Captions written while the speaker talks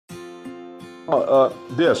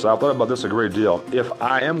I thought about this a great deal. If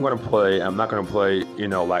I am going to play, I'm not going to play,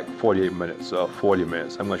 like 48 minutes or 40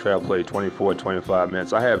 minutes. I'm going to try to play 24, 25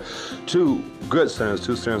 minutes. I have two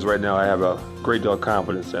centers right now I have a great deal of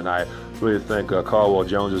confidence in. I really think Caldwell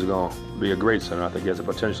Jones is going to be a great center. I think he has the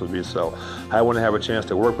potential to be so. I want to have a chance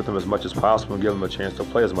to work with him as much as possible and give him a chance to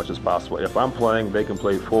play as much as possible. If I'm playing, they can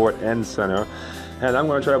play forward and center. And I'm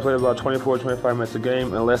going to try to play about 24, 25 minutes a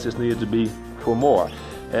game unless it's needed to be for more.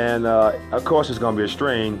 And of course, it's going to be a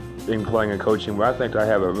strain in playing and coaching, but I think I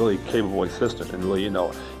have a really capable assistant. And really,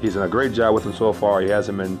 he's done a great job with him so far. He has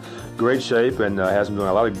him in great shape and has him doing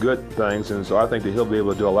a lot of good things. And so I think that he'll be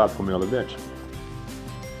able to do a lot for me on the bench.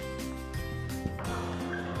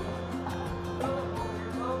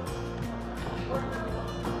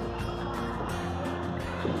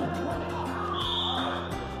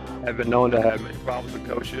 I've been known to have many problems with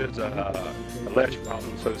coaches, alleged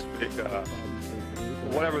problems, so to speak.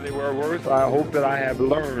 Whatever they were worth, I hope that I have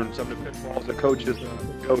learned some of the pitfalls that coaches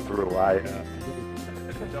go through. I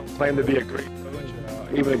don't claim to be a great coach,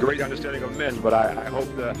 even a great understanding of men, but I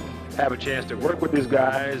hope to have a chance to work with these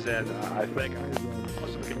guys, and I think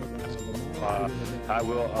I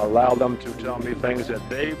will allow them to tell me things that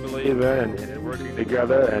they believe in and working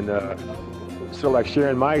together, and so like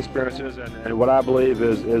sharing my experiences and what I believe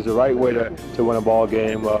is the right way to win a ball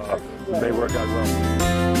game may work out well.